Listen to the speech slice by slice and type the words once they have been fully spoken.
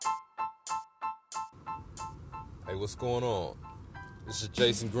Hey, what's going on? This is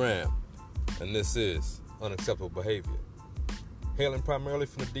Jason Graham, and this is Unacceptable Behavior. Hailing primarily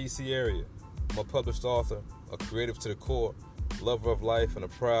from the D.C. area, I'm a published author, a creative to the core, lover of life, and a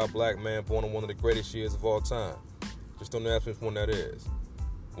proud black man born in one of the greatest years of all time. Just don't ask me which one that is.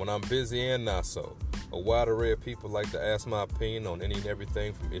 When I'm busy and not so, a wide array of people like to ask my opinion on any and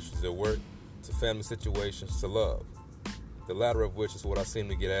everything from issues at work to family situations to love. The latter of which is what I seem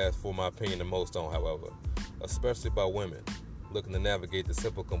to get asked for my opinion the most on, however, especially by women looking to navigate the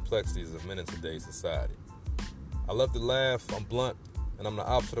simple complexities of men in today's society. I love to laugh, I'm blunt, and I'm the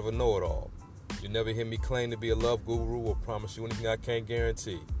opposite of a know-it-all. You never hear me claim to be a love guru or promise you anything I can't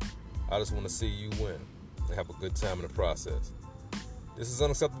guarantee. I just want to see you win and have a good time in the process. This is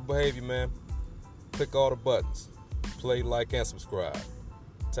Unacceptable Behavior, man. Click all the buttons. Play, like, and subscribe.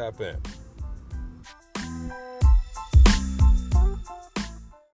 Tap in.